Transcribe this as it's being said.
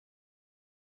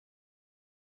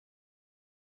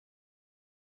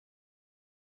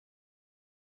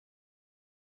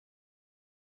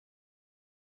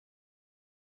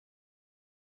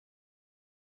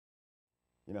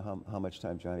You know how much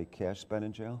time Johnny Cash spent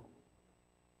in jail?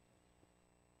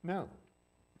 No.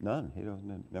 None. He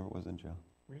never was in jail.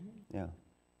 Really? Yeah.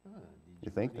 Oh,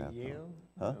 You think that? Yale?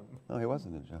 Huh? No, he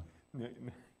wasn't in jail. No.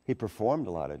 He performed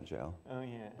a lot in jail. Oh,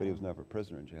 yeah. But he was never a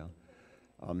prisoner in jail.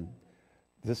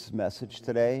 This message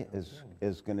today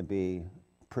is going to be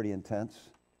pretty intense.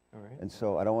 All right. And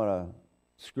so I don't want to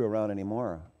screw around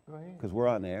anymore. Go ahead. Because we're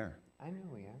on the air. I know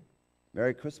we are.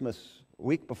 Merry Christmas.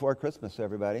 Week before Christmas,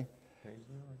 everybody. Praise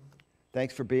the Lord.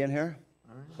 Thanks for being here.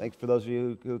 All right. Thanks for those of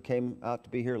you who came out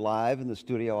to be here live in the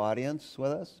studio audience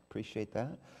with us. Appreciate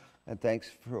that. And thanks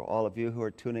for all of you who are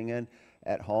tuning in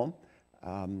at home.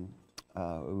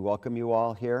 We welcome you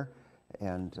all here.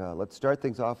 And let's start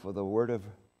things off with a word of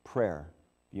prayer.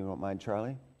 You don't mind,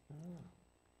 Charlie?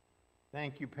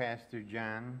 Thank you, Pastor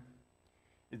John.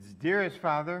 It's dearest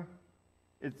Father,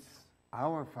 it's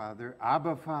our Father,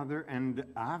 Abba Father, and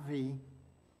Avi,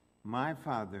 my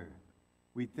Father.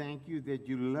 We thank you that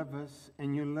you love us,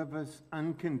 and you love us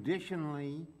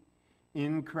unconditionally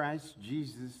in Christ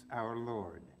Jesus our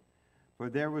Lord. For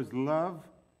there was love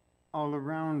all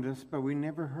around us, but we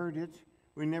never heard it,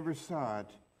 we never saw it,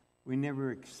 we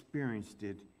never experienced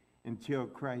it until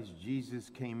Christ Jesus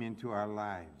came into our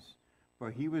lives.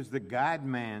 For he was the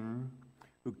God-man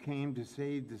who came to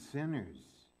save the sinners,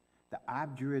 the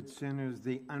obdurate sinners,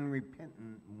 the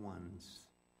unrepentant ones.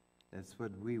 That's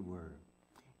what we were.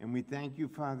 And we thank you,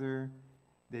 Father,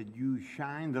 that you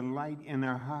shine the light in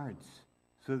our hearts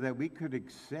so that we could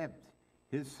accept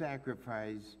his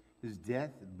sacrifice, his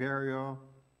death, burial,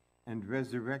 and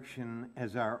resurrection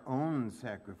as our own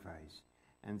sacrifice.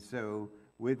 And so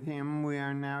with him we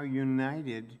are now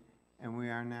united, and we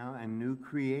are now a new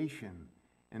creation.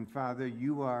 And Father,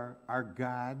 you are our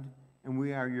God, and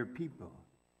we are your people.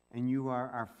 And you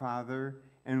are our Father,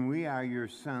 and we are your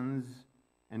sons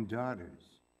and daughters.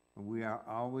 We are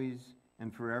always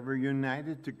and forever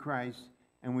united to Christ,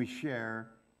 and we share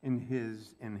in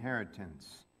his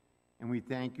inheritance. And we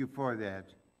thank you for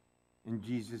that. In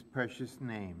Jesus' precious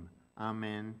name,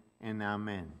 amen and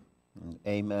amen.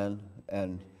 Amen.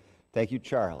 And thank you,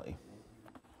 Charlie.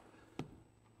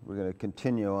 We're going to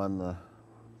continue on the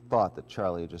thought that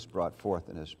Charlie just brought forth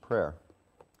in his prayer.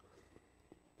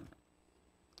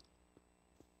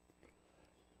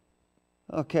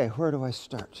 Okay, where do I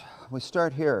start? We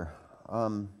start here.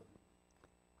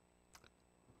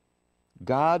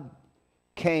 God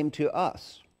came to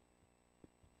us.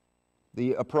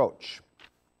 The approach.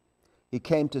 He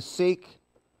came to seek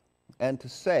and to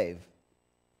save.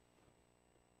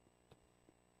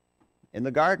 In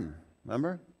the garden,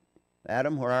 remember?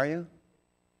 Adam, where are you?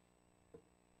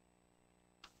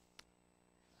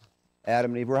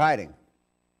 Adam and Eve were hiding.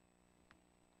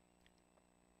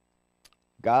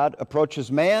 God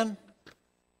approaches man.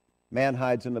 Man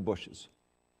hides in the bushes.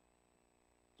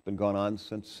 It's been going on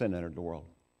since sin entered the world.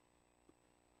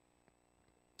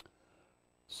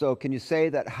 So can you say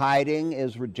that hiding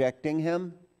is rejecting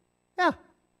him? Yeah,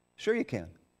 sure you can.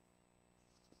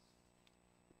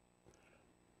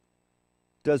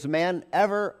 Does man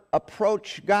ever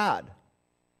approach God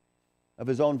of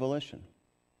his own volition?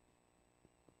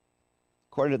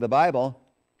 According to the Bible,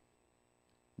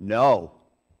 no,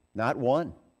 not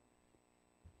one.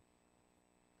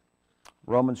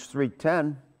 Romans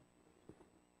 3:10,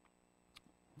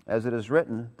 as it is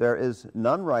written, there is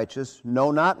none righteous,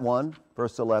 no, not one.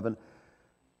 Verse 11,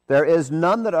 there is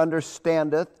none that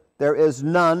understandeth, there is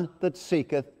none that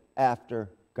seeketh after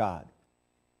God.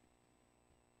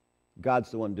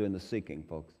 God's the one doing the seeking,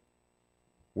 folks.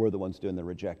 We're the ones doing the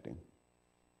rejecting.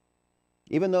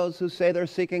 Even those who say they're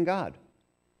seeking God.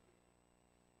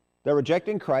 They're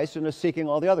rejecting Christ and they're seeking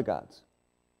all the other gods.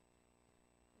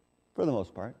 For the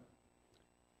most part.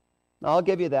 Now, I'll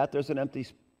give you that. There's an empty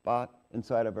spot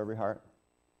inside of every heart.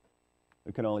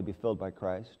 It can only be filled by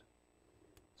Christ.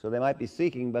 So they might be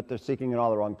seeking, but they're seeking in all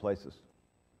the wrong places.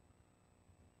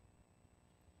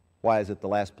 Why is it the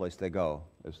last place they go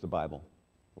is the Bible?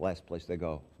 The last place they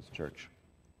go is church.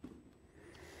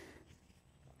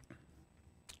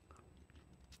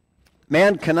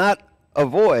 Man cannot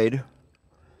avoid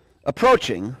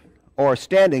approaching or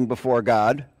standing before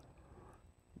God.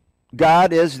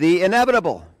 God is the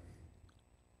inevitable.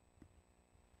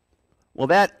 Well,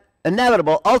 that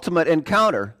inevitable ultimate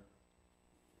encounter,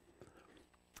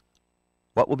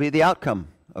 what will be the outcome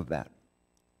of that?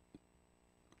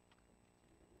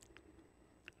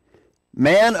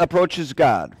 Man approaches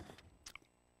God.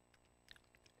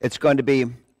 It's going to be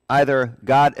either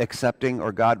God accepting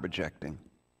or God rejecting.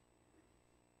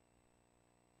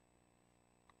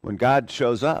 When God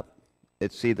shows up,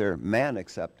 it's either man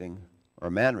accepting or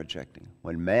man rejecting.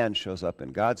 When man shows up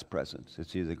in God's presence,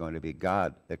 it's either going to be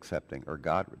God accepting or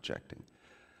God rejecting,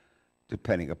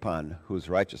 depending upon whose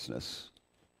righteousness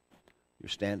you're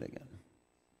standing in.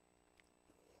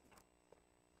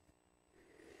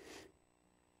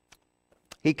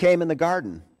 He came in the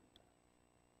garden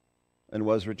and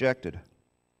was rejected.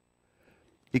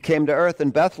 He came to earth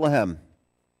in Bethlehem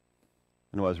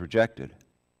and was rejected.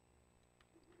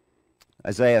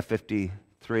 Isaiah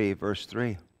 53, verse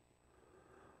 3.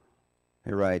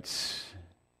 He writes,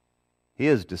 "He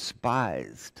is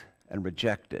despised and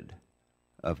rejected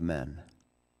of men,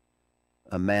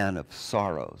 a man of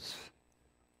sorrows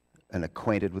and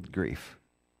acquainted with grief.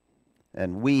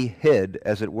 And we hid,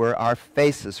 as it were, our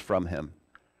faces from him.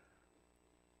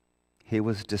 He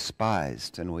was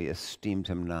despised, and we esteemed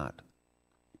him not."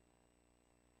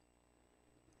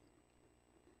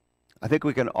 I think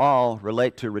we can all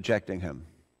relate to rejecting him.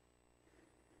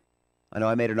 I know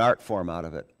I made an art form out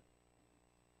of it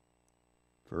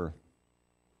for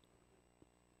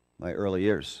my early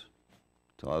years,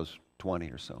 till I was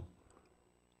 20 or so,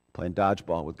 playing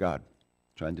dodgeball with God,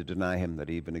 trying to deny him that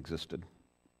he even existed,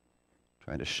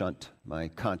 trying to shunt my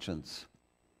conscience,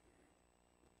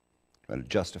 trying to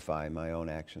justify my own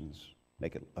actions,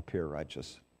 make it appear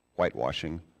righteous,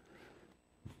 whitewashing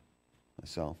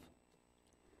myself.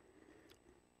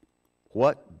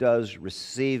 What does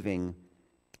receiving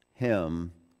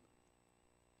him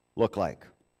look like?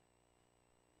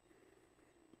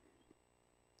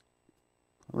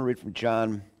 I'm going to read from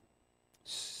John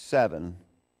 7,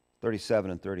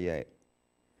 37 and 38.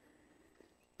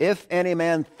 If any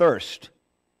man thirst,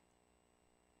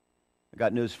 I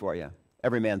got news for you.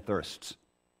 Every man thirsts.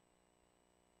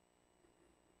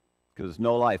 Because there's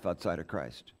no life outside of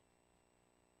Christ.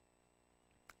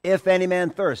 If any man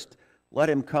thirst, let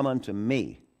him come unto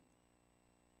me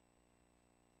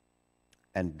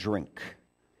and drink.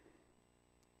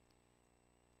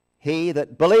 He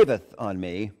that believeth on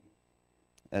me,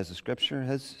 as the Scripture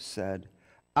has said,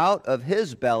 out of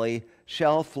his belly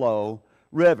shall flow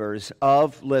rivers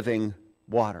of living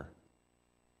water.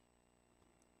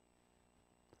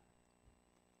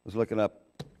 I was looking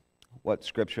up what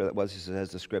Scripture that was,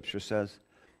 as the Scripture says.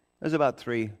 There's about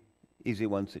 3 easy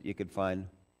ones that you could find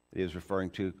that he was referring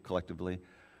to collectively.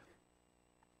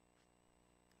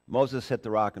 Moses hit the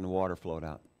rock and the water flowed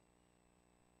out.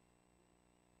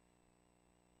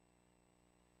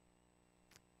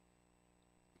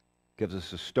 Gives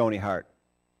us a stony heart.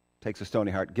 Takes a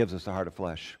stony heart, gives us a heart of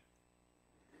flesh.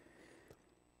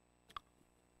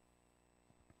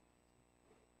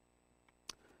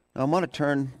 Now I want to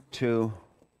turn to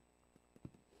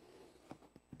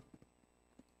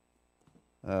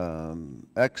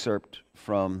excerpt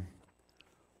from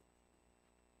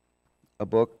a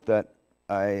book that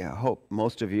I hope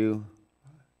most of you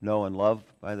know and love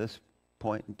by this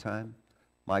point in time.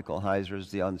 Michael Heiser's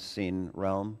The Unseen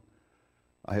Realm.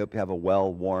 I hope you have a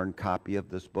well-worn copy of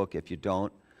this book. If you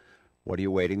don't, what are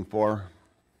you waiting for?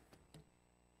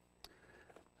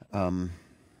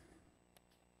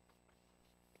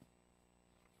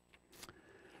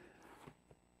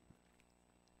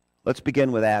 Let's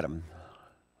begin with Adam.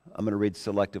 I'm going to read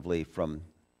selectively from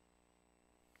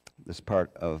this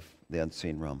part of The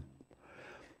Unseen Realm.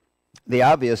 The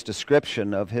obvious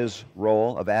description of his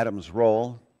role, of Adam's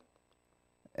role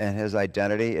and his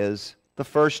identity, is the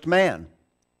first man.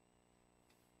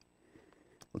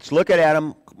 Let's look at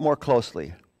Adam more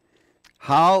closely.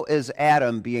 How is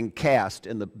Adam being cast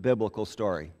in the biblical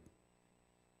story?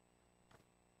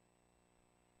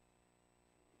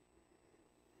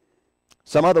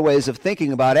 Some other ways of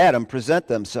thinking about Adam present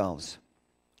themselves.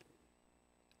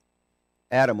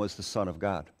 Adam was the Son of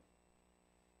God.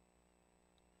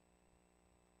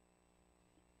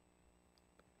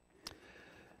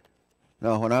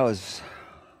 Now, when I was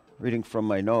reading from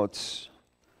my notes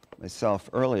myself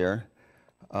earlier,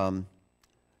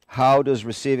 how does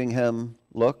receiving him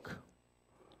look?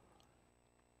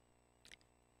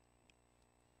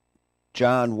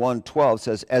 John 1:12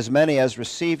 says, "As many as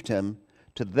received him,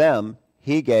 to them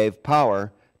he gave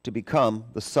power to become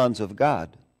the sons of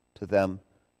God, to them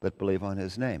that believe on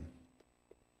his name."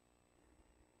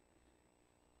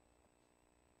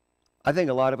 I think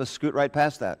a lot of us scoot right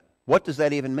past that. What does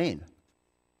that even mean?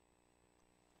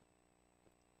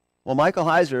 Well, Michael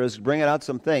Heiser is bringing out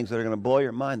some things that are going to blow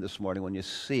your mind this morning when you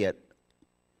see it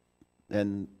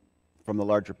from the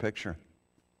larger picture.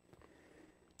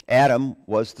 Adam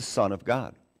was the Son of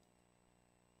God.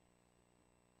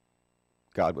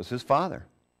 God was his father.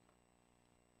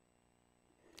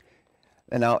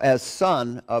 And now, as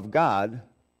Son of God,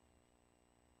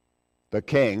 the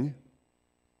King,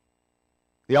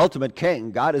 the ultimate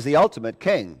king. God is the ultimate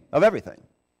king of everything.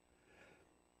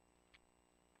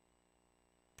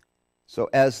 So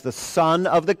as the son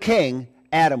of the king,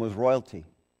 Adam was royalty.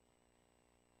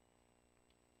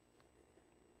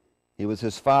 He was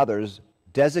his father's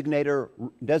designated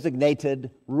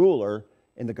ruler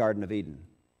in the Garden of Eden.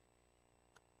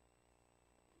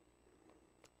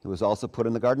 He was also put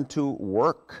in the garden to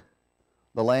work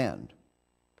the land.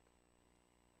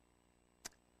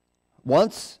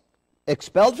 Once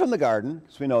expelled from the garden,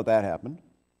 because we know that happened,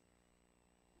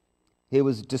 he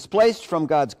was displaced from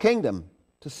God's kingdom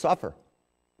to suffer.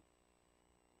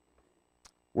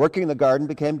 Working the garden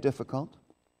became difficult.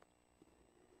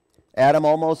 Adam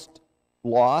lost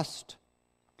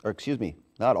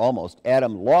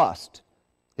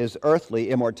his earthly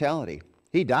immortality.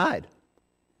 He died.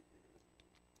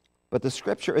 But the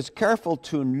Scripture is careful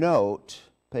to note,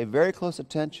 pay very close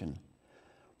attention,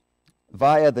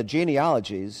 via the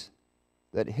genealogies,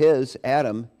 that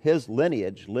his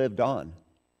lineage lived on.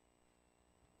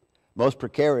 Most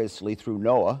precariously through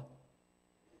Noah,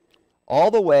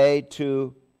 all the way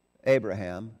to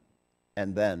Abraham,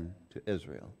 and then to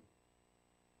Israel.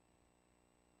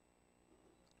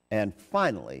 And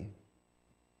finally,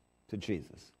 to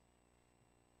Jesus.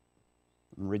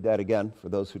 I'll read that again for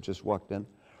those who just walked in.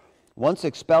 Once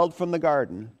expelled from the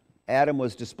garden, Adam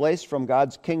was displaced from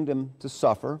God's kingdom to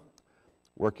suffer.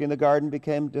 Working the garden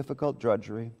became difficult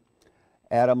drudgery.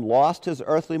 Adam lost his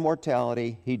earthly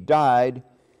mortality. He died,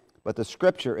 but the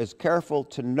Scripture is careful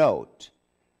to note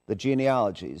the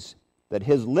genealogies, that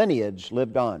his lineage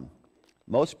lived on,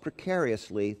 most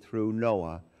precariously through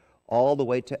Noah, all the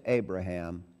way to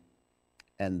Abraham,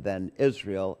 and then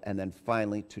Israel, and then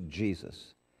finally to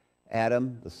Jesus.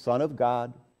 Adam, the Son of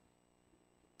God,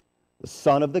 the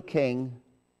Son of the King,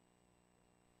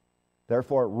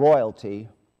 therefore royalty,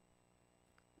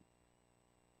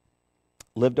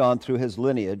 lived on through his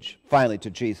lineage, finally to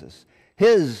Jesus.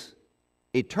 His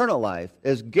eternal life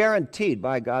is guaranteed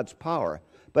by God's power,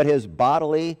 but his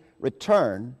bodily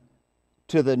return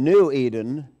to the new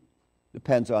Eden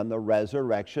depends on the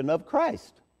resurrection of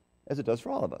Christ, as it does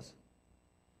for all of us.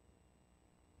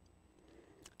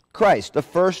 Christ, the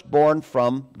firstborn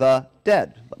from the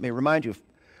dead. Let me remind you,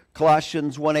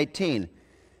 Colossians 1:18.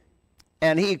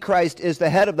 And he, Christ, is the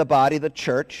head of the body, the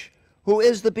church, who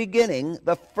is the beginning,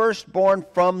 the firstborn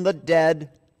from the dead,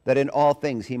 that in all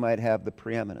things he might have the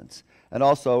preeminence. And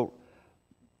also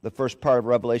the first part of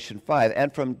Revelation 5,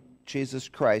 and from Jesus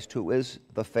Christ, who is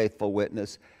the faithful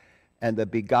witness and the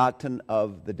begotten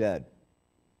of the dead.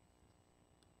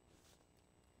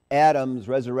 Adam's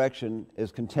resurrection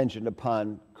is contingent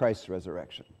upon Christ's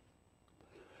resurrection.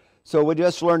 So we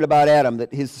just learned about Adam,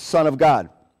 that he's the Son of God.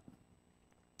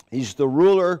 He's the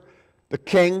ruler, the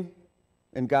king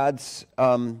in God's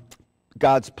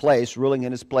place, ruling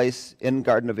in his place in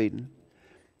Garden of Eden.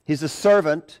 He's a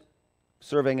servant,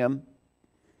 serving him.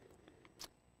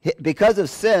 Because of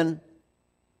sin,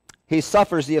 he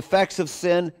suffers the effects of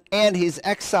sin, and he's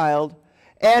exiled,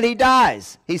 and he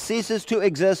dies. He ceases to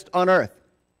exist on earth.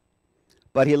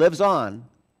 But he lives on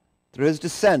through his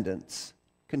descendants,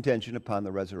 contingent upon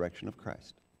the resurrection of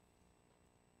Christ.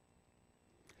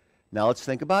 Now let's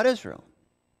think about Israel.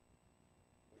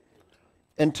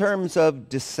 In terms of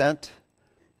descent,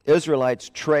 Israelites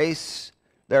trace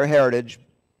their heritage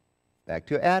back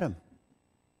to Adam.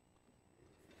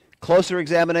 Closer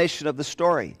examination of the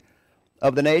story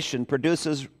of the nation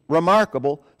produces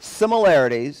remarkable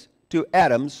similarities to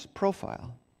Adam's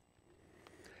profile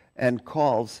and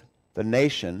calls the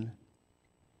nation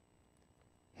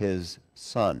his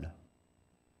son.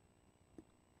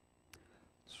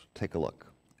 Let's take a look.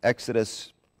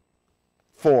 Exodus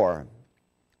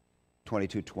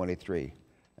 4:22-23.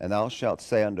 And thou shalt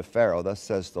say unto Pharaoh, thus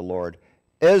says the Lord,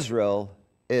 Israel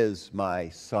is my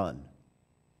son,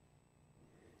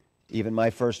 even my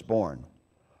firstborn.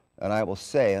 And I will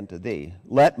say unto thee,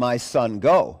 let my son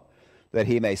go, that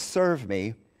he may serve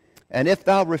me. And if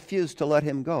thou refuse to let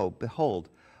him go, behold,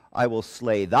 I will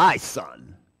slay thy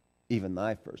son, even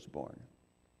thy firstborn.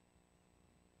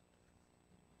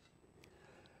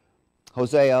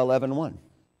 Hosea 11:1.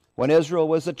 When Israel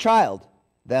was a child,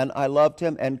 then I loved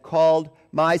him and called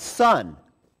my son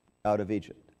out of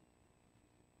Egypt.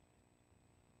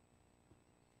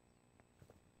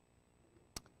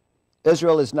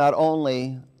 Israel is not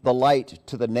only the light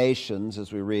to the nations,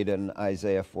 as we read in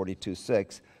Isaiah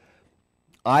 42:6.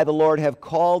 I, the Lord, have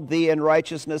called thee in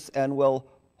righteousness and will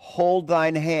hold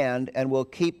thine hand and will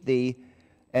keep thee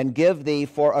and give thee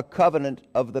for a covenant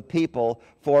of the people,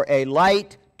 for a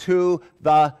light to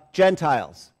the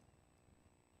Gentiles.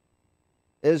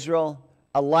 Israel,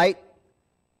 a light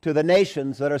to the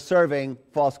nations that are serving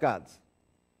false gods.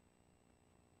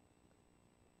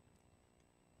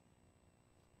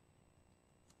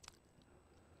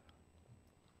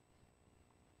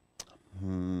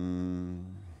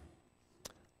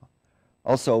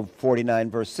 Also 49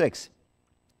 verse 6,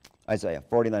 Isaiah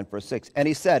 49 verse 6. And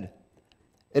he said,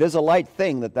 it is a light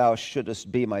thing that thou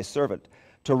shouldest be my servant,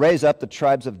 to raise up the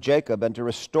tribes of Jacob and to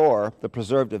restore the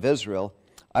preserved of Israel.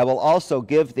 I will also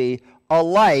give thee a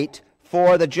light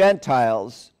for the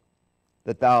Gentiles,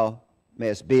 that thou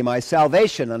mayest be my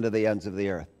salvation unto the ends of the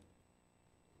earth.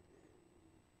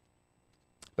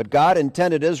 But God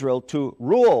intended Israel to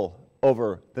rule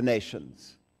over the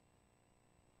nations,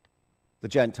 the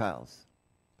Gentiles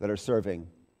that are serving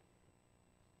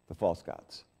the false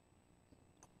gods.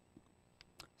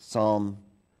 Psalm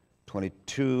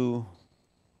 22,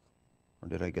 or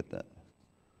did I get that?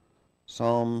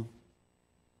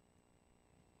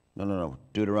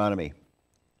 Deuteronomy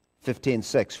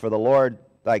 15:6. For the Lord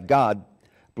thy God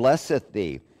blesseth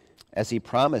thee, as he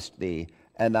promised thee,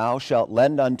 and thou shalt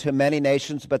lend unto many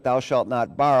nations, but thou shalt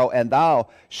not borrow, and thou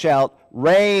shalt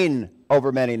reign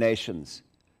over many nations,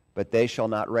 but they shall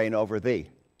not reign over thee.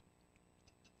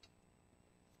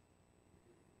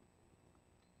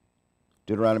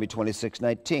 Deuteronomy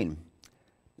 26:19.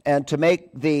 And to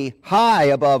make thee high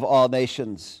above all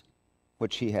nations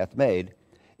which he hath made,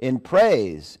 in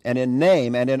praise and in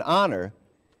name and in honor,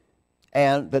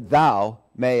 and that thou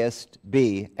mayest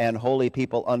be an holy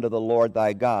people unto the Lord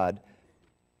thy God,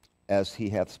 as he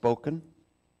hath spoken.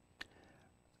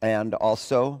 And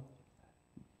also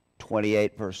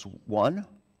 28 verse 1.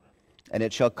 And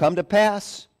it shall come to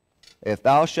pass, if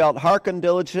thou shalt hearken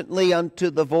diligently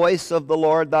unto the voice of the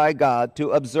Lord thy God,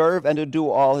 to observe and to do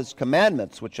all his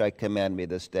commandments, which I command thee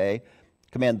this day,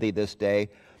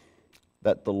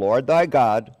 that the Lord thy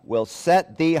God will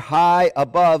set thee high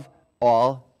above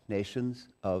all nations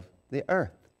of the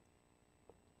earth.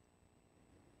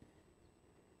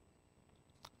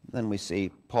 Then we see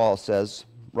Paul says,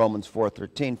 Romans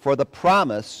 4:13, for the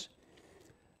promise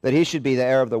that he should be the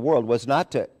heir of the world was not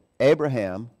to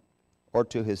Abraham or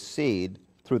to his seed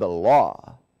through the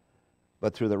law,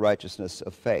 but through the righteousness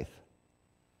of faith.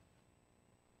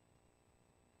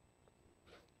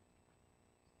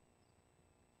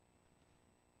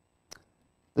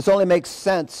 This only makes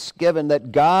sense given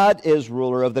that God is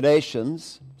ruler of the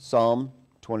nations, Psalm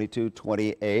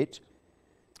 22:28.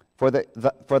 For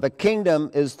the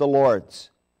kingdom is the Lord's,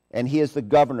 and he is the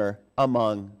governor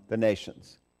among the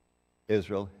nations.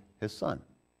 Israel, his son.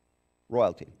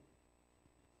 Royalty.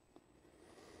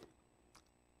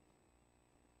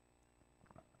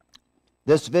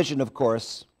 This vision, of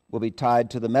course, will be tied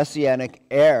to the messianic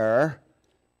heir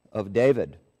of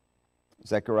David.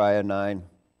 Zechariah 9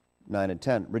 and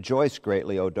 10. Rejoice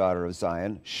greatly, O daughter of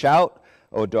Zion. Shout,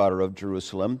 O daughter of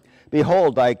Jerusalem.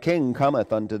 Behold, thy king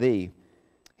cometh unto thee.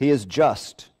 He is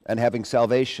just and having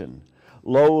salvation,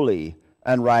 lowly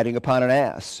and riding upon an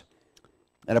ass,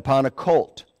 and upon a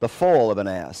colt, the foal of an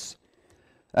ass.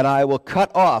 And I will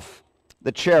cut off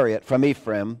the chariot from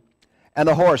Ephraim, and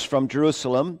the horse from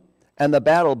Jerusalem, and the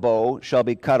battle bow shall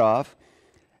be cut off,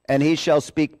 and he shall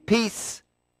speak peace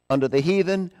unto the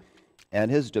heathen,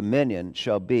 and his dominion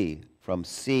shall be from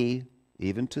sea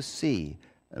even to sea,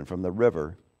 and from the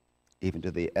river even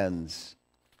to the ends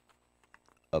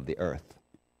of the earth.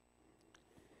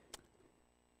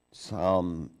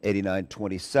 Psalm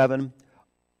 89:27.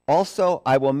 Also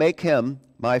I will make him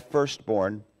my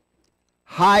firstborn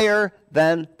higher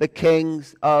than the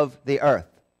kings of the earth.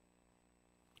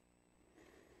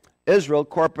 Israel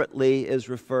corporately is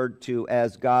referred to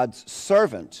as God's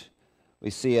servant. We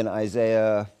see in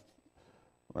Isaiah,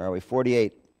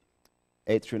 48,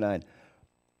 8 through 9.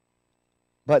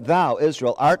 But thou,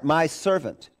 Israel, art my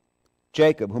servant,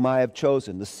 Jacob, whom I have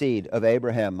chosen, the seed of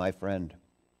Abraham, my friend.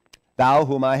 Thou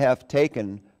whom I have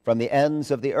taken from the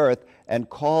ends of the earth, and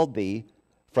called thee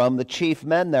from the chief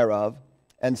men thereof,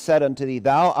 and said unto thee,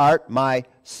 Thou art my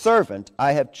servant,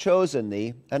 I have chosen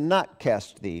thee, and not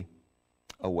cast thee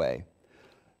away.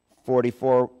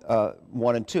 44,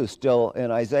 1 and 2, still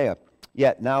in Isaiah.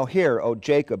 Yet now hear, O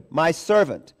Jacob, my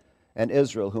servant, and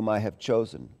Israel, whom I have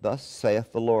chosen. Thus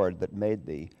saith the Lord that made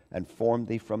thee, and formed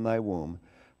thee from thy womb,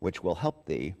 which will help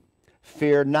thee.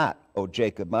 Fear not, O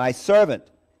Jacob, my servant,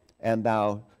 and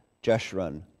thou,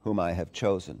 Jeshurun, whom I have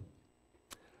chosen.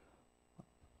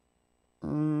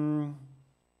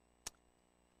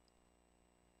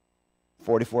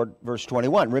 44, verse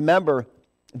 21. Remember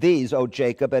these, O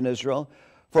Jacob and Israel,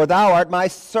 for thou art my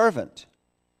servant.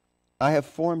 I have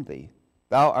formed thee.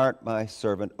 Thou art my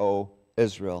servant, O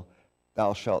Israel.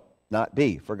 Thou shalt not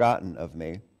be forgotten of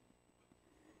me.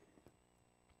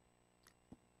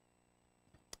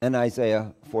 And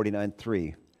Isaiah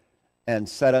 49:3, and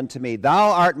said unto me,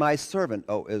 Thou art my servant,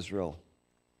 O Israel,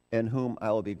 in whom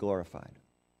I will be glorified.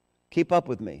 Keep up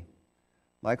with me.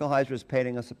 Michael Heiser is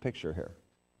painting us a picture here.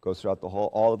 Goes throughout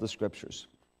all of the scriptures.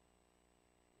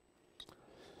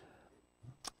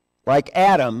 Like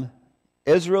Adam,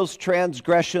 Israel's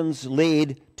transgressions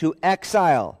lead to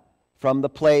exile from the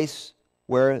place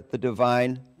where the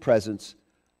divine presence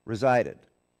resided.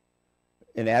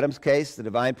 In Adam's case, the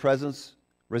divine presence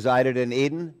resided in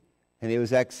Eden, and he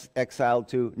was exiled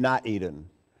to not Eden.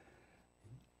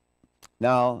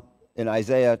 Now, in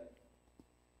Isaiah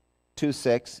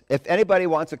 2:6, if anybody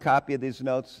wants a copy of these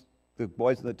notes, the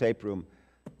boys in the tape room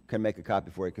can make a copy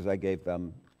for you because I gave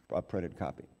them a printed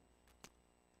copy.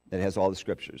 It has all the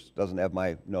scriptures. It doesn't have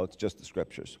my notes, just the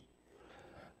scriptures.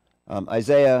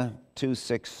 Isaiah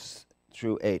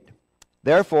 2:6-8.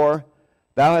 Therefore,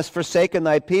 thou hast forsaken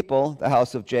thy people, the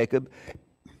house of Jacob,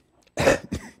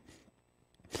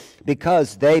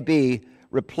 because they be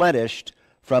replenished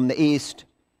from the east,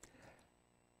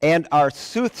 and are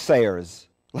soothsayers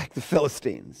like the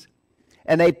Philistines.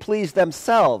 And they please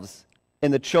themselves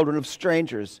in the children of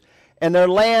strangers. And their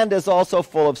land is also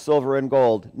full of silver and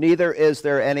gold. Neither is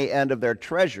there any end of their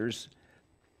treasures.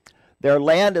 Their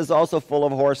land is also full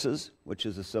of horses, which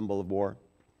is a symbol of war.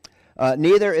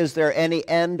 Neither is there any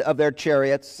end of their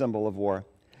chariots, symbol of war.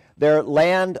 Their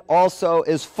land also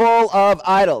is full of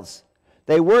idols.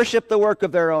 They worship the work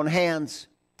of their own hands,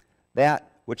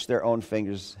 that which their own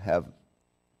fingers have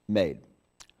made.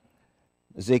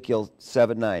 Ezekiel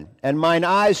 7:9. And mine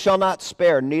eyes shall not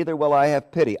spare, neither will I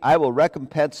have pity. I will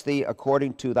recompense thee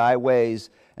according to thy ways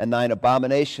and thine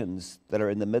abominations that are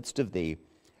in the midst of thee.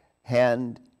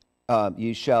 And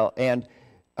you shall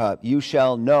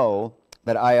know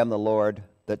that I am the Lord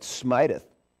that smiteth.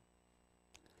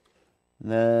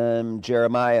 And then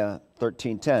Jeremiah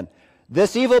 13:10.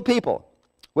 This evil people,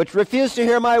 which refuse to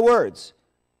hear my words,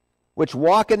 which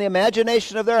walk in the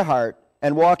imagination of their heart,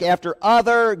 and walk after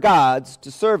other gods to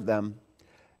serve them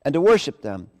and to worship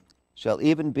them, shall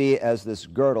even be as this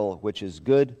girdle which is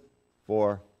good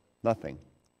for nothing.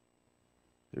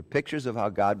 They're pictures of how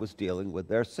God was dealing with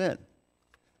their sin.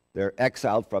 They're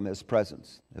exiled from his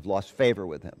presence. They've lost favor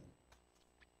with him.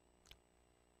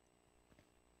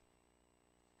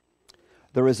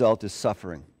 The result is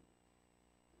suffering,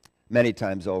 many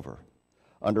times over,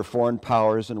 under foreign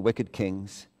powers and wicked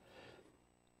kings.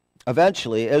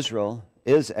 Eventually, Israel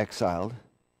is exiled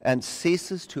and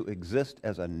ceases to exist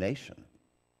as a nation.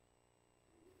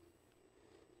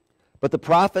 But the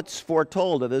prophets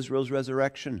foretold of Israel's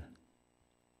resurrection,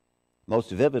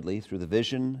 most vividly through the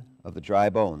vision of the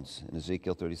dry bones in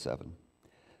Ezekiel 37.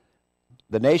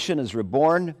 The nation is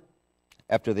reborn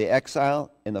after the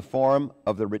exile in the form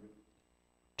of the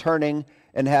returning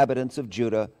inhabitants of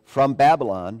Judah from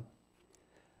Babylon.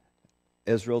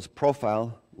 Israel's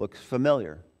profile looks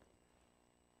familiar.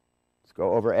 Let's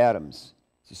go over Adam's.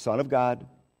 He's the son of God.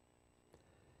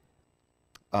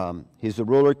 He's the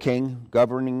ruler king,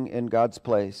 governing in God's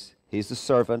place. He's the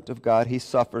servant of God. He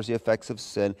suffers the effects of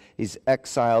sin. He's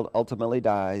exiled, ultimately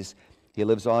dies. He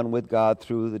lives on with God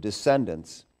through the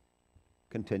descendants,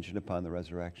 contingent upon the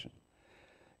resurrection.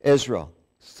 Israel,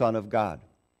 son of God.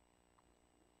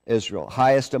 Israel,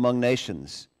 highest among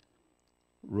nations.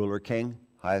 Ruler king,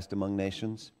 highest among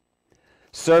nations.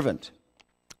 Servant,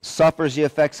 suffers the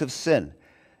effects of sin.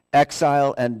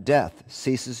 Exile and death,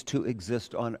 ceases to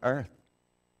exist on earth.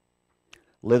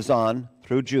 Lives on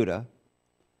through Judah,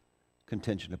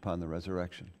 contingent upon the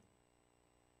resurrection.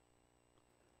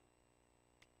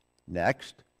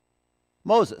 Next,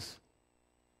 Moses,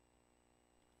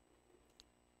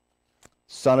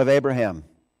 son of Abraham,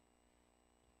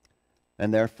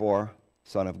 and therefore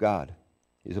son of God.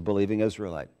 He's a believing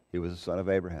Israelite. He was a son of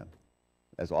Abraham,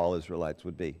 as all Israelites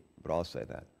would be. But I'll say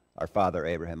that. Our father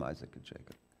Abraham, Isaac, and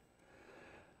Jacob.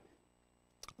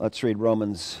 Let's read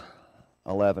Romans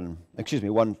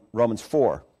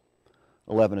 4,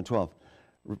 11 and 12,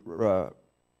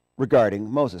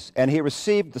 regarding Moses. And he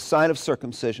received the sign of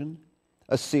circumcision,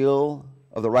 a seal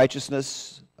of the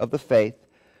righteousness of the faith,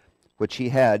 which he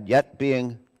had, yet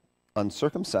being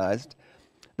uncircumcised,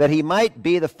 that he might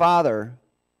be the father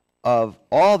of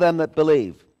all them that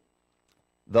believe,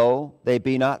 though they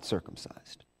be not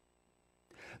circumcised,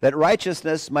 that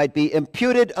righteousness might be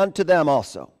imputed unto them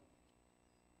also,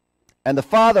 and the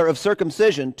father of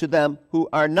circumcision to them who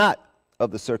are not of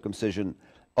the circumcision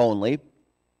only,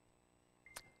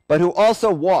 but who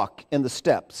also walk in the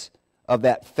steps of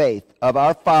that faith of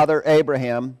our father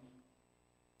Abraham,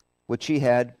 which he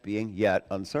had being yet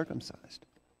uncircumcised.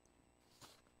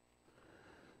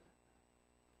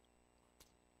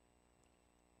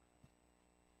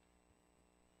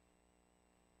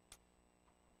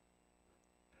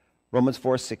 Romans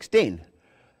 4:16.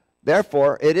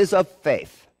 Therefore, it is of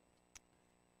faith,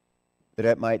 that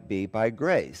it might be by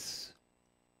grace.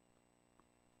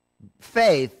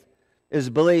 Faith is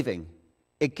believing.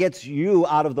 It gets you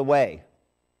out of the way.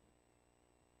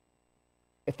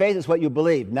 Faith is what you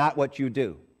believe, not what you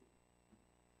do.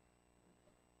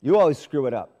 You always screw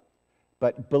it up.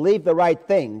 But believe the right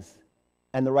things,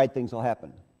 and the right things will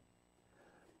happen.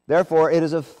 Therefore, it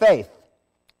is of faith,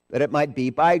 that it might be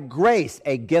by grace,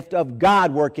 a gift of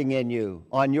God working in you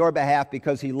on your behalf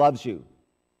because He loves you.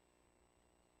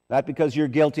 Not because you're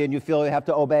guilty and you feel you have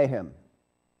to obey Him.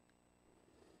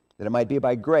 That it might be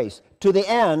by grace, to the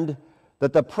end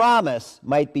that the promise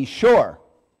might be sure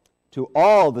to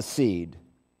all the seed,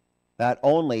 not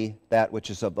only that which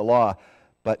is of the law,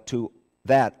 but to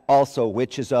that also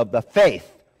which is of the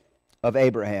faith of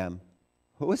Abraham,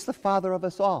 who is the father of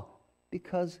us all,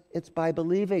 because it's by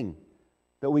believing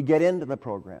that we get into the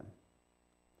program.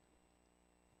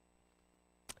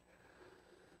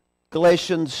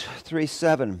 Galatians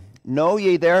 3:7. Know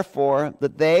ye therefore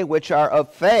that they which are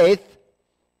of faith,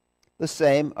 the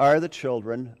same are the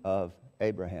children of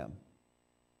Abraham.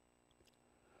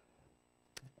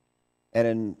 And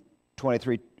in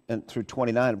 23 and through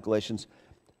 29 of Galatians,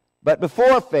 but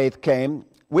before faith came,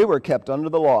 we were kept under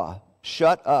the law,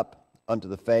 shut up unto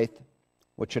the faith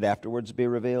which should afterwards be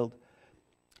revealed.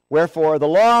 Wherefore the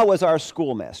law was our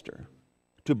schoolmaster,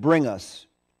 to bring us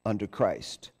unto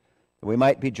Christ, that we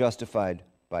might be justified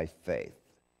by faith.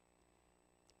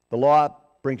 The law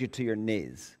brings you to your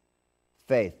knees.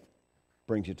 Faith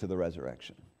brings you to the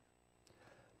resurrection.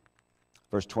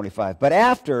 Verse 25, but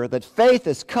after that faith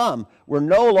is come, we're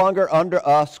no longer under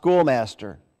a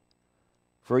schoolmaster.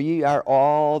 For ye are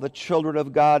all the children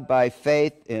of God by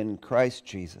faith in Christ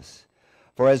Jesus.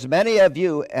 For as many of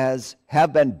you as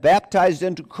have been baptized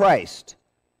into Christ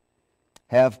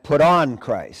have put on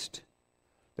Christ.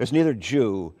 There's neither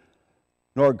Jew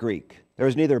nor Greek. There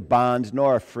is neither bond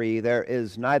nor free. There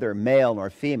is neither male nor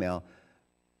female.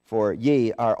 For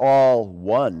ye are all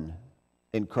one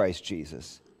in Christ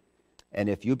Jesus. And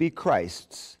if you be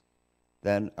Christ's,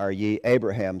 then are ye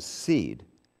Abraham's seed,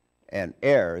 and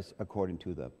heirs according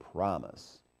to the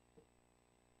promise.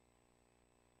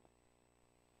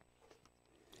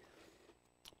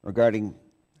 Regarding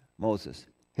Moses,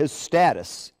 his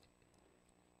status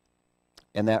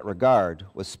in that regard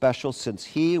was special, since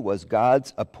he was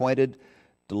God's appointed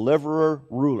deliverer,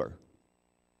 ruler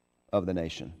of the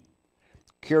nation.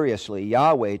 Curiously,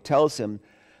 Yahweh tells him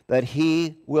that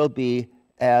he will be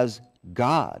as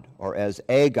God, or as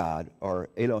a God, or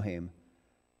Elohim,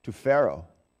 to Pharaoh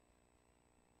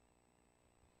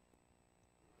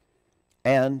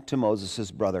and to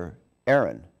Moses' brother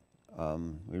Aaron.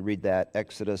 We read that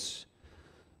Exodus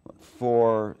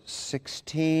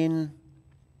 4:16.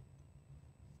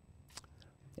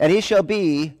 And he shall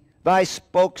be thy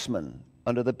spokesman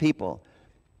unto the people,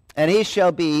 and he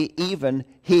shall be, even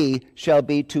he shall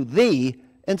be to thee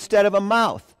instead of a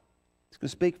mouth. He's going to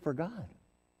speak for God.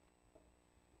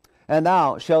 And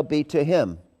thou shalt be to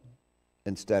him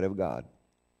instead of God,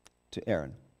 to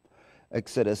Aaron.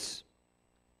 Exodus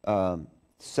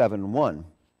 7:1.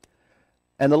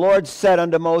 And the Lord said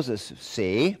unto Moses,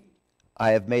 see, I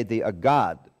have made thee a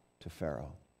god to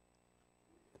Pharaoh,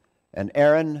 and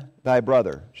Aaron thy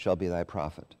brother shall be thy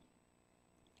prophet.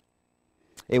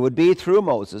 It would be through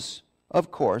Moses, of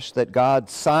course, that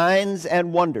God's signs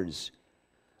and wonders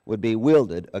would be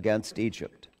wielded against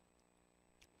Egypt.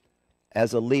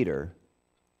 As a leader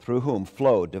through whom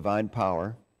flowed divine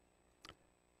power,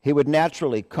 he would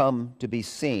naturally come to be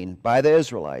seen by the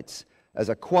Israelites as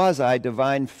a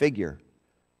quasi-divine figure,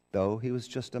 though he was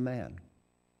just a man.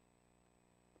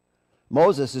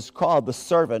 Moses is called the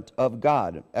servant of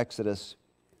God, Exodus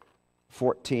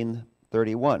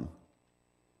 14:31.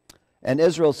 And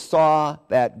Israel saw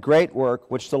that great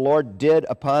work which the Lord did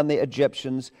upon the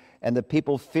Egyptians, and the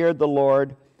people feared the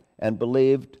Lord and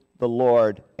believed the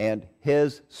Lord and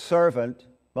his servant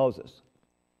Moses.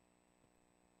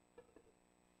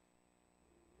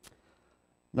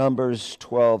 Numbers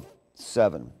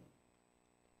 12:7.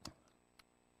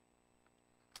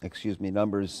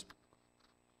 Numbers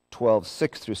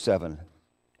 12:6 through 7.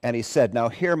 And he said, now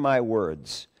hear my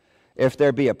words. If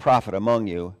there be a prophet among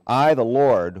you, I, the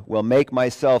Lord, will make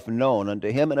myself known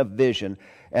unto him in a vision,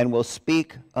 and will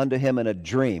speak unto him in a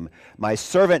dream. My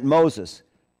servant Moses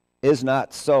is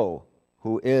not so,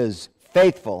 who is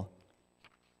faithful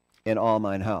in all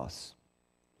mine house.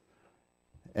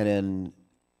 And in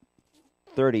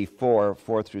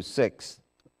 34:4 through 6,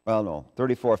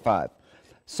 34:5.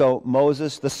 So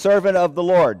Moses, the servant of the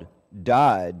Lord,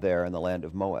 died there in the land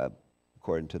of Moab,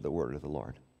 according to the word of the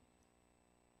Lord.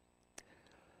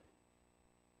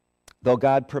 though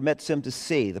God permits him to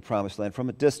see the promised land from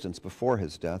a distance before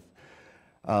his death.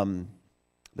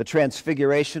 The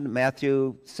transfiguration,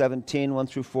 Matthew 17, 1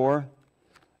 through 4.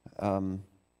 And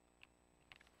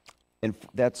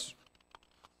that's,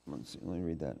 let me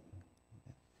read that.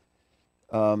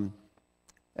 And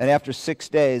after 6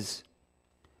 days,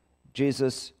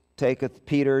 Jesus taketh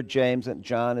Peter, James, and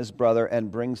John his brother, and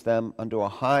brings them unto a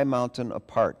high mountain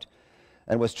apart,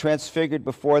 and was transfigured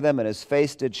before them, and his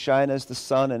face did shine as the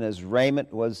sun, and his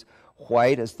raiment was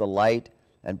white as the light.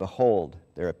 And behold,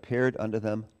 there appeared unto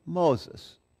them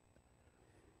Moses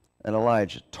and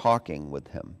Elijah talking with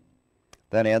him.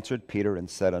 Then answered Peter and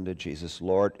said unto Jesus,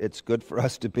 Lord, it's good for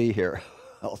us to be here,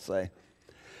 I'll say.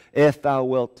 If thou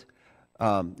wilt,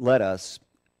 let us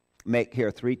make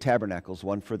here 3 tabernacles,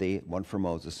 one for thee, one for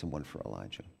Moses, and one for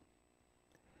Elijah.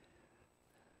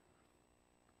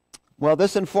 Well,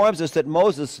 this informs us that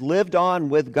Moses lived on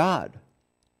with God.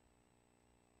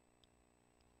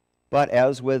 But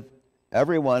as with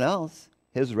everyone else,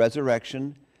 his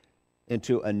resurrection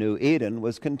into a new Eden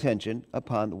was contingent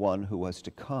upon the one who was to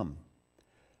come.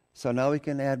 So now we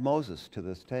can add Moses to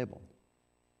this table.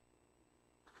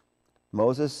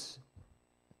 Moses,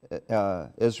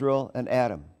 Israel, and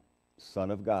Adam, son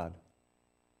of God.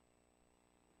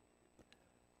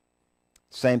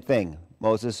 Same thing,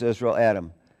 Moses, Israel,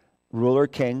 Adam. Ruler,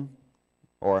 king,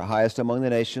 or highest among the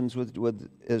nations with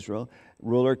Israel.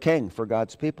 Ruler, king for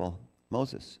God's people,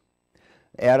 Moses.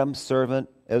 Adam, servant,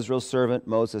 Israel, servant,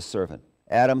 Moses, servant.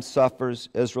 Adam suffers,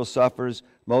 Israel suffers,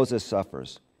 Moses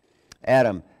suffers.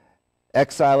 Adam,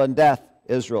 exile and death,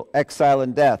 Israel, exile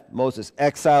and death, Moses,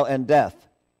 exile and death.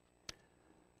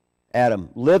 Adam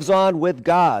lives on with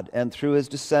God and through his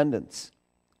descendants,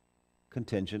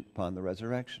 contingent upon the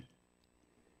resurrection.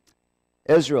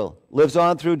 Israel lives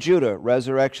on through Judah,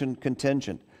 resurrection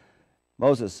contingent.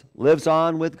 Moses lives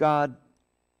on with God,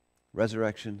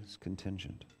 resurrection is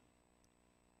contingent.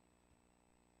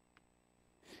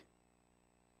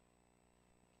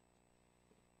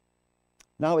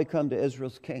 Now we come to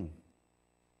Israel's king.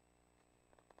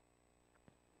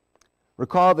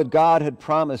 Recall that God had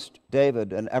promised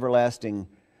David an everlasting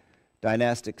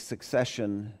dynastic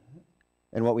succession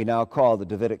in what we now call the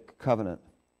Davidic covenant.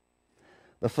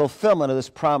 The fulfillment of this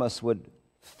promise would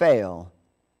fail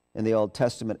in the Old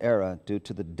Testament era due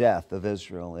to the death of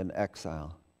Israel in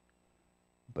exile.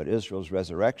 But Israel's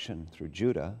resurrection through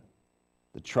Judah,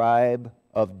 the tribe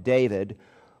of David,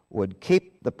 would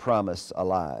keep the promise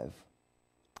alive.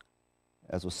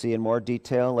 As we'll see in more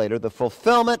detail later, the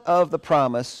fulfillment of the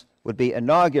promise would be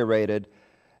inaugurated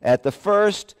at the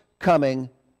first coming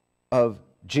of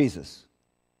Jesus,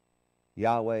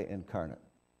 Yahweh incarnate.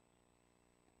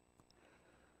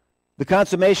 The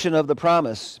consummation of the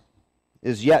promise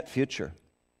is yet future.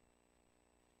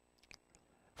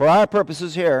 For our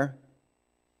purposes here,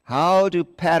 how do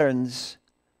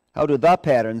the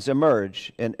patterns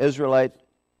emerge in Israelite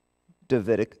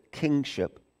Davidic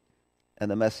kingship and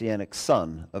the Messianic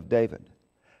son of David?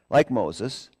 Like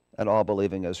Moses and all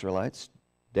believing Israelites,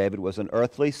 David was an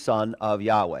earthly son of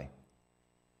Yahweh.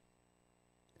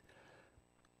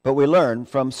 But we learn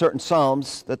from certain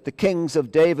Psalms that the kings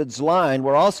of David's line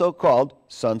were also called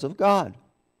sons of God,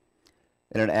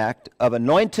 in an act of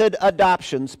anointed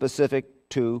adoption specific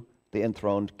to the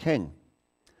enthroned king.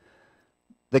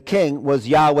 The king was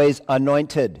Yahweh's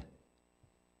anointed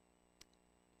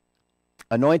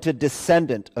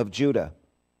descendant of Judah,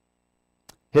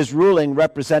 his ruling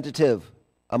representative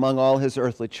among all his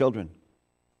earthly children.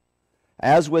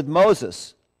 As with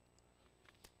Moses,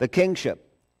 the kingship,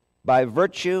 by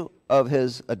virtue of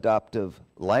his adoptive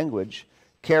language,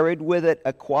 carried with it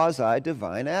a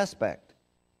quasi-divine aspect.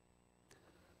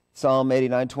 Psalm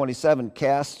 89:27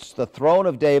 casts the throne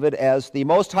of David as the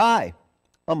most high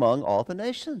among all the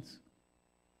nations.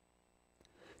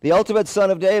 The ultimate son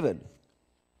of David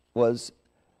was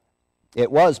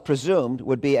presumed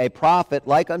would be a prophet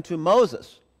like unto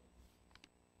Moses.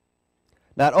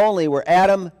 Not only were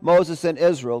Adam, Moses, and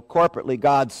Israel corporately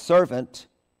God's servant,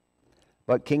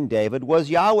 but King David was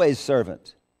Yahweh's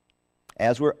servant,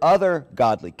 as were other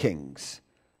godly kings.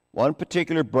 One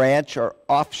particular branch or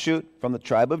offshoot from the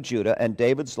tribe of Judah and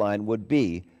David's line would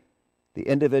be the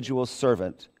individual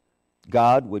servant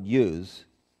God would use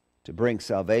to bring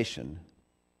salvation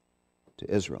to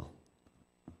Israel.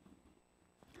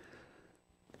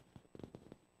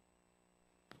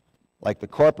 Like the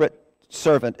corporate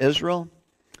servant Israel,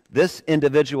 this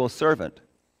individual servant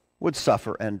would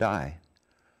suffer and die,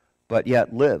 but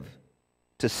yet live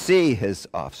to see his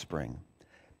offspring,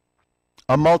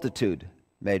 a multitude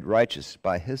made righteous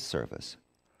by his service.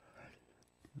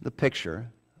 The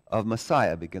picture of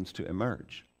Messiah begins to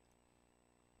emerge.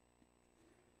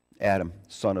 Adam,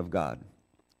 son of God.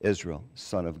 Israel,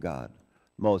 son of God.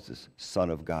 Moses, son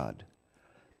of God.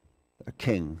 A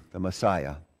king, the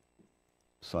Messiah,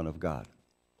 son of God.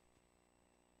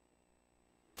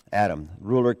 Adam,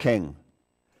 ruler king.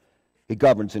 He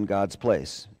governs in God's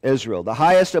place. Israel, the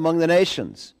highest among the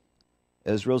nations.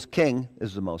 Israel's king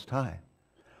is the Most High.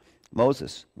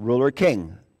 Moses, ruler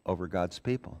king over God's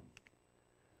people.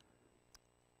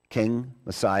 King,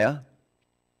 Messiah,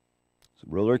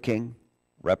 ruler king,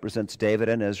 represents David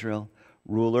and Israel,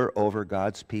 ruler over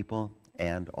God's people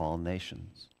and all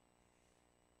nations.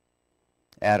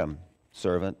 Adam,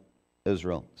 servant.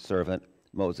 Israel, servant.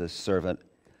 Moses, servant.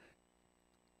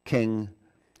 King,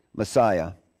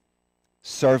 Messiah,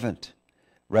 servant,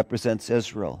 represents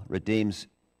Israel, redeems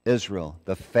Israel,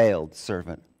 the failed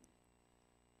servant.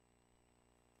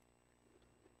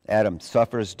 Adam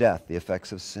suffers death, the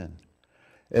effects of sin.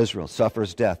 Israel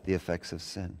suffers death, the effects of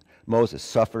sin. Moses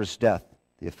suffers death,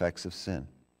 the effects of sin.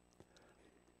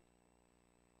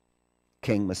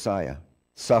 King Messiah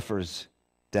suffers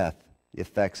death, the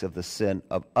effects of the sin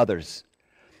of others,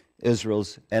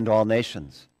 Israel's and all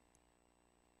nations.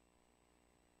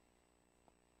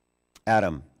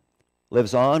 Adam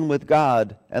lives on with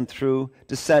God and through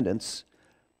descendants,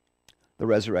 the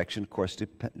resurrection, of course,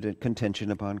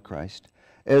 contingent upon Christ.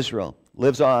 Israel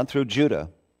lives on through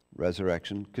Judah,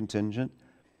 resurrection contingent.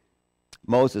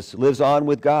 Moses lives on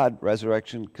with God,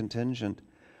 resurrection contingent.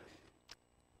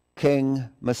 King,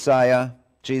 Messiah,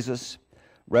 Jesus,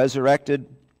 resurrected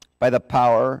by the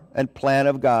power and plan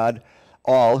of God,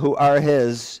 all who are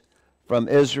his from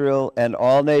Israel and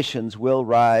all nations will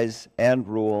rise and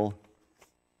rule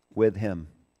with him.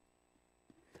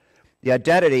 The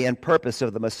identity and purpose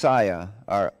of the Messiah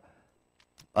are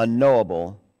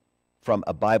unknowable from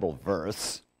a Bible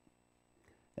verse,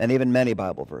 and even many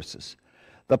Bible verses.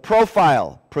 The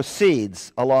profile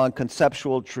proceeds along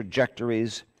conceptual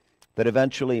trajectories that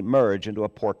eventually merge into a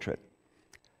portrait.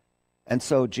 And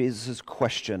so Jesus'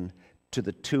 question to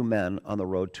the two men on the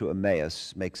road to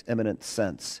Emmaus makes eminent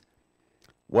sense.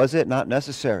 Was it not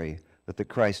necessary that the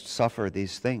Christ suffer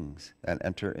these things and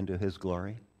enter into his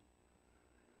glory?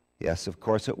 Yes, of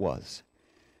course it was.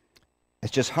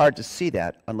 It's just hard to see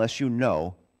that unless you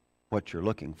know what you're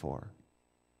looking for.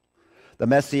 The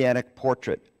messianic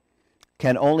portrait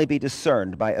can only be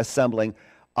discerned by assembling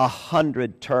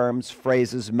 100 terms,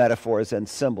 phrases, metaphors, and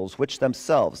symbols, which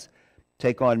themselves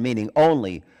take on meaning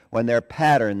only when their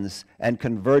patterns and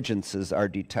convergences are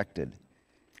detected.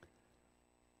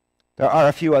 There are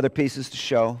a few other pieces to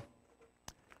show,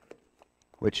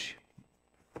 which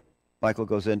Michael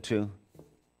goes into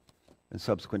in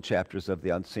subsequent chapters of The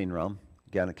Unseen Realm.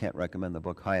 Again, I can't recommend the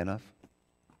book high enough.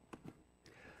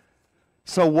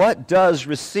 So what does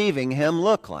receiving him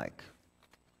look like?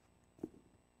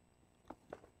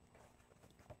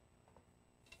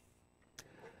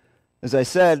 As I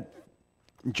said,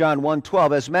 John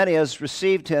 1:12, as many as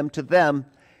received him, to them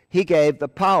he gave the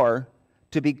power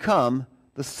to become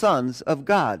the sons of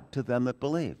God, to them that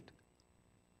believed.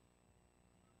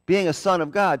 Being a son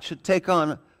of God should take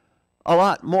on a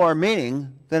lot more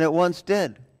meaning than it once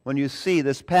did when you see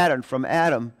this pattern from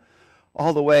Adam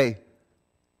all the way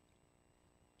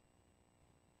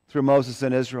through Moses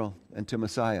and Israel and to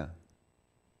Messiah.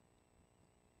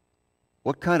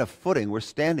 What kind of footing we're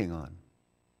standing on?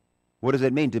 What does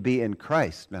it mean to be in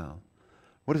Christ now?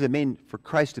 What does it mean for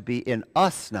Christ to be in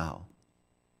us now?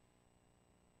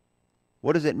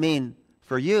 What does it mean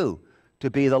for you to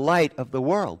be the light of the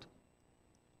world?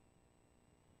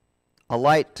 A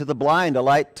light to the blind, a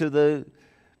light to the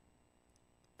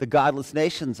godless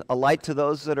nations, a light to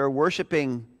those that are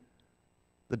worshiping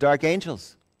the dark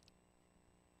angels.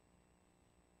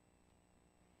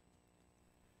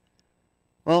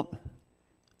 Well,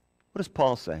 what does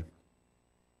Paul say?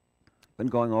 Been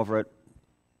going over it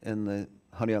in the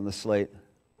Honey on the Slate.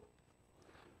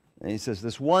 And he says,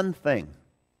 this one thing.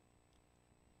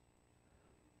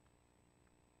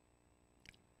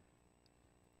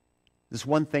 This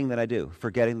one thing that I do,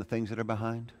 forgetting the things that are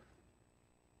behind,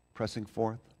 pressing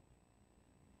forth.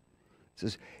 It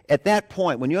says, at that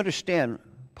point, when you understand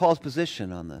Paul's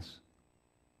position on this,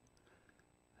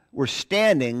 we're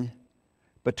standing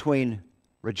between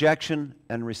rejection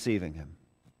and receiving him.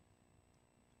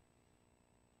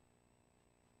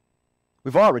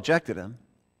 We've all rejected him,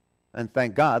 and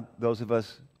thank God, those of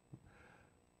us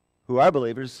who are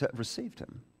believers have received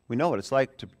him. We know what it's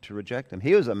like to reject him.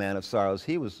 He was a man of sorrows.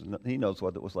 He knows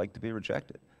what it was like to be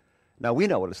rejected. Now we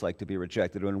know what it's like to be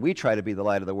rejected. When we try to be the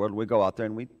light of the world, we go out there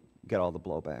and we get all the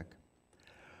blowback.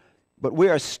 But we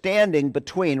are standing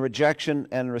between rejection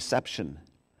and reception.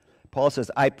 Paul says,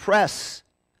 I press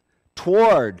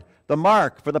toward the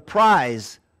mark, for the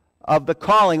prize of the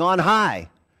calling on high.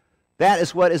 That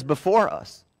is what is before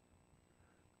us.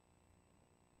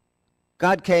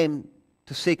 God came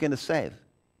to seek and to save.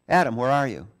 Adam, where are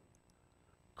you?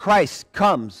 Christ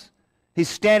comes. He's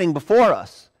standing before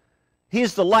us.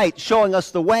 He's the light showing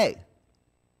us the way.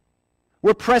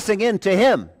 We're pressing into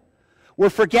Him. We're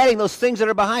forgetting those things that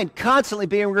are behind, constantly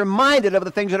being reminded of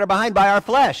the things that are behind by our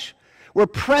flesh. We're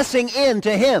pressing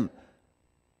into Him.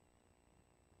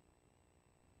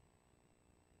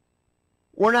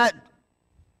 We're not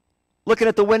looking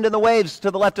at the wind and the waves to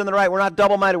the left and the right. We're not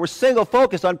double-minded. We're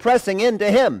single-focused on pressing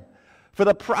into Him for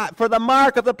the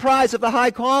mark of the prize of the high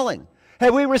calling.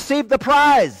 Have we received the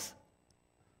prize?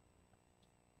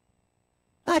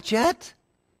 Not yet.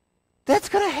 That's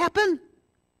going to happen.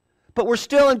 But we're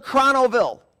still in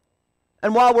Chronoville.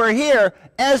 And while we're here,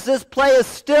 as this play is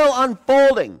still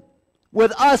unfolding,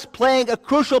 with us playing a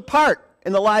crucial part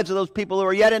in the lives of those people who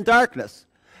are yet in darkness,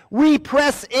 we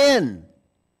press in.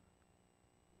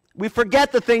 We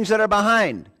forget the things that are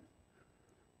behind.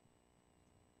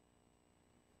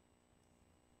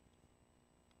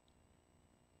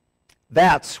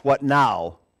 That's what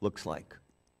now looks like.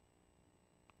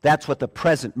 That's what the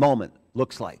present moment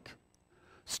looks like.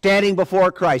 Standing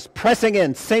before Christ, pressing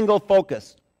in,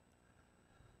 single-focused.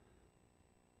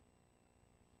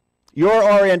 Your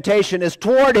orientation is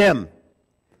toward Him.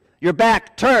 Your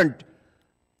back turned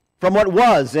from what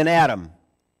was in Adam.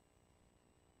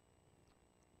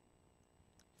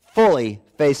 Fully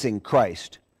facing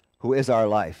Christ, who is our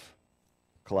life.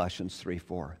 Colossians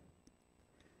 3:4.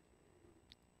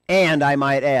 And, I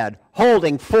might add,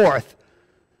 holding forth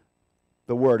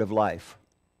the word of life.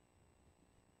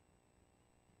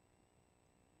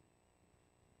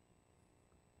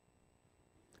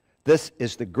 This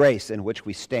is the grace in which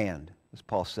we stand, as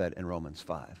Paul said in Romans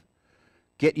 5.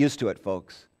 Get used to it,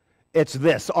 folks. It's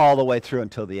this all the way through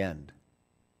until the end.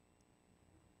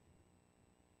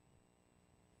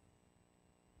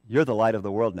 You're the light of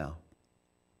the world now.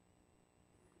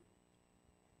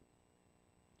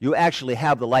 You actually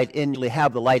have the light in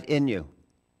you.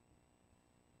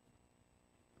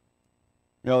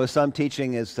 You know, some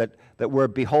teaching is that we're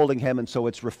beholding Him and so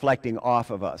it's reflecting off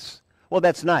of us. Well,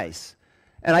 that's nice.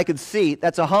 And I can see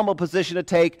that's a humble position to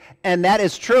take, and that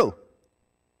is true.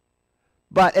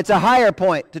 But it's a higher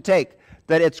point to take,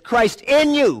 that it's Christ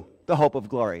in you, the hope of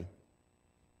glory.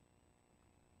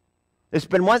 It's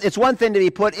one thing to be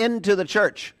put into the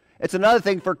church. It's another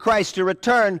thing for Christ to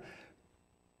return,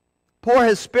 pour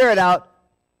His Spirit out,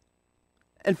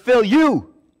 and fill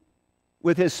you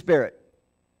with His Spirit.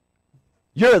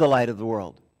 You're the light of the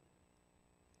world.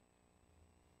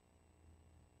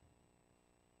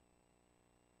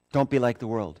 Don't be like the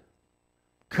world.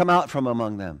 Come out from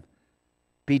among them.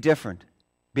 Be different.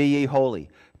 Be ye holy.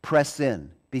 Press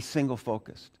in. Be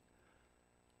single-focused.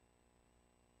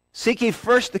 Seek ye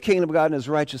first the kingdom of God and His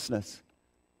righteousness.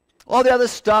 All the other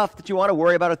stuff that you want to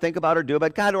worry about or think about or do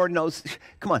about, God already knows.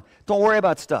 Come on, don't worry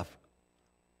about stuff.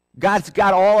 God's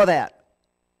got all of that.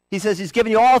 He says He's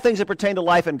given you all things that pertain to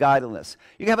life and godliness.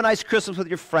 You can have a nice Christmas with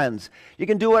your friends. You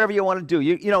can do whatever you want to do.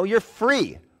 You know, you're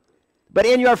free. But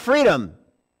in your freedom,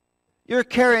 you're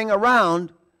carrying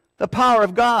around the power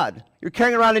of God. You're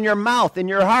carrying around in your mouth, in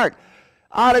your heart.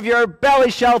 Out of your belly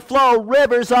shall flow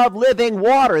rivers of living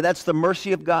water. That's the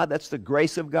mercy of God. That's the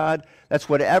grace of God. That's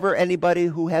whatever anybody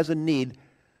who has a need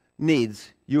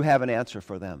needs. You have an answer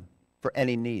for them, for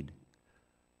any need.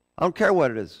 I don't care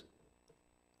what it is.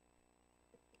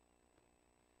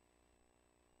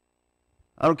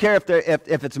 I don't care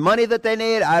if it's money that they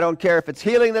need. I don't care if it's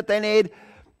healing that they need.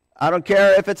 I don't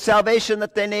care if it's salvation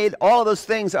that they need. All of those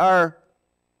things are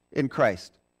in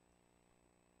Christ.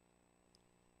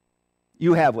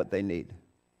 You have what they need.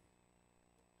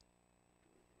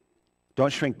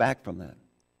 Don't shrink back from that.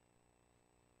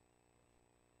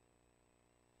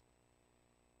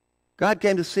 God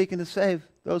came to seek and to save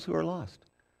those who are lost.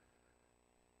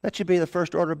 That should be the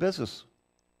first order of business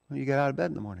when you get out of bed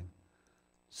in the morning.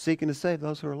 Seeking to save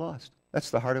those who are lost.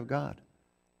 That's the heart of God.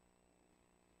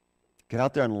 Get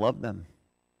out there and love them.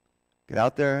 Get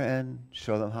out there and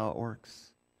show them how it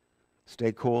works.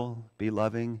 Stay cool, be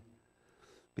loving,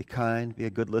 be kind, be a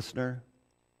good listener,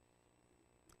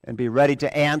 and be ready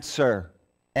to answer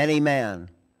any man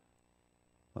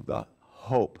of the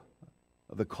hope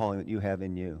of the calling that you have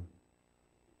in you.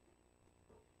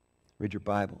 Read your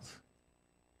Bibles.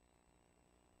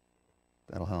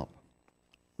 That'll help.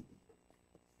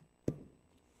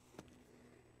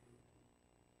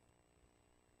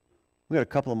 We got a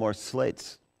couple of more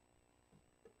slates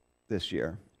this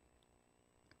year.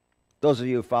 Those of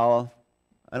you who follow,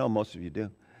 I know most of you do.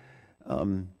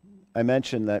 I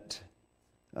mentioned that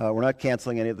we're not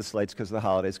canceling any of the slates because of the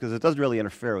holidays, because it doesn't really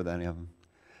interfere with any of them.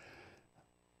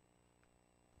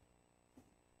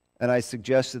 And I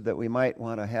suggested that we might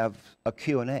want to have a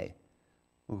Q&A.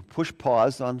 We'll push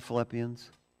pause on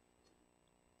Philippians.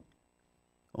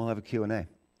 We'll have a Q&A.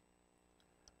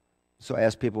 So I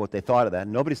asked people what they thought of that,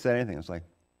 and nobody said anything. I was like,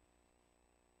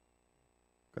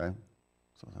 okay.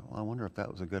 So I thought, well, I wonder if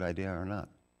that was a good idea or not.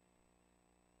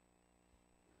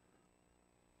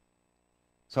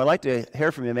 So I'd like to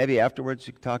hear from you. Maybe afterwards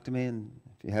you can talk to me, and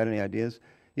if you had any ideas.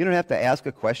 You don't have to ask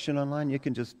a question online. You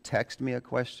can just text me a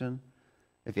question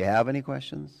if you have any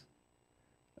questions.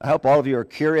 I hope all of you are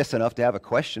curious enough to have a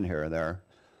question here or there.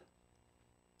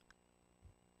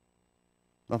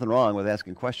 Nothing wrong with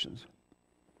asking questions.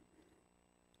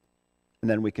 And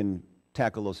then we can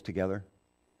tackle those together.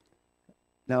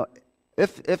 Now,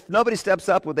 if nobody steps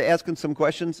up with asking some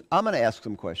questions, I'm going to ask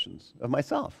some questions of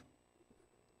myself.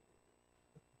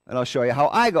 And I'll show you how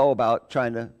I go about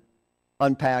trying to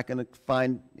unpack and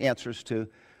find answers to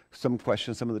some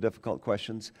questions, some of the difficult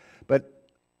questions. But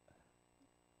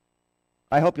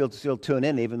I hope you'll still tune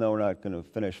in, even though we're not going to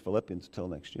finish Philippians till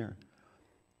next year.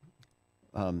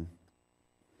 And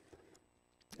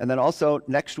then also,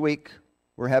 next week,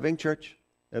 we're having church.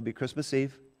 It'll be Christmas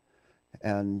Eve.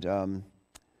 And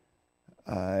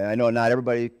I know not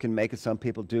everybody can make it. Some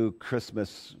people do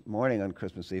Christmas morning on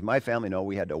Christmas Eve. My family, no,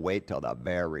 we had to wait till the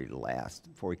very last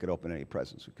before we could open any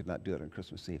presents. We could not do it on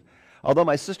Christmas Eve. Although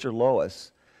my sister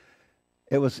Lois,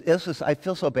 I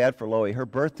feel so bad for Loie. Her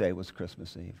birthday was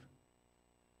Christmas Eve.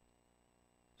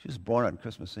 She was born on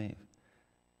Christmas Eve.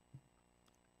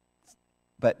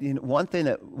 But one thing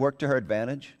that worked to her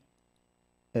advantage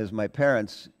is my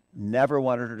parents never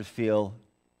wanted her to feel,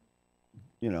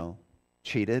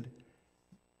 cheated.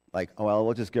 Like, oh, well,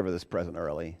 we'll just give her this present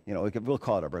early. We'll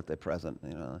call it a birthday present.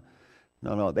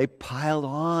 No, they piled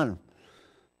on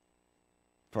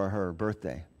for her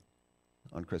birthday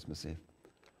on Christmas Eve.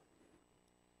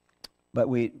 But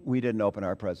we didn't open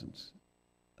our presents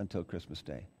until Christmas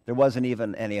Day. There wasn't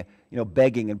even any,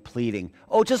 begging and pleading.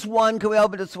 Oh, just one. Can we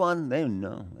open just one? They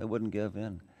wouldn't give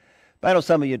in. But I know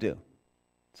some of you do.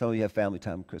 Some of you have family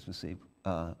time Christmas Eve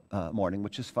morning,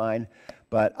 which is fine.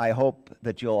 But I hope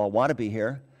that you'll all want to be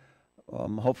here.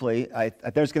 Hopefully,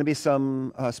 there's going to be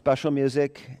some special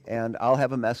music, and I'll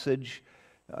have a message.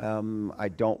 I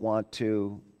don't want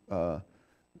to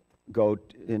go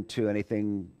into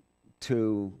anything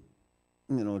too,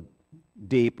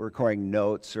 deep, or recording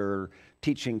notes or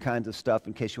teaching kinds of stuff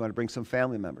in case you want to bring some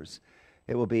family members.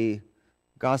 It will be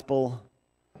gospel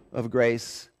of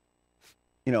grace,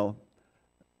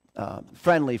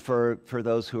 friendly for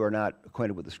those who are not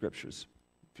acquainted with the scriptures,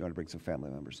 if you want to bring some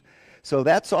family members. So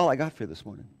that's all I got for you this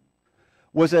morning.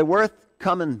 Was it worth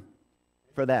coming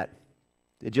for that?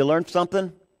 Did you learn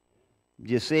something? Did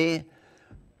you see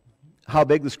how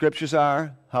big the scriptures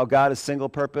are? How God is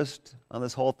single-purposed on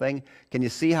this whole thing? Can you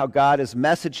see how God is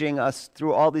messaging us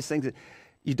through all these things?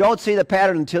 You don't see the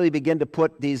pattern until you begin to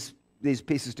put these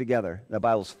pieces together. The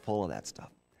Bible's full of that stuff.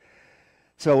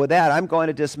 So with that, I'm going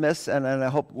to dismiss, and I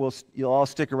hope you'll all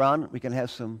stick around. We can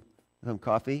have some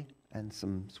coffee and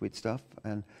some sweet stuff.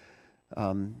 And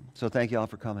so thank you all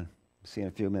for coming. See you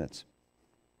in a few minutes.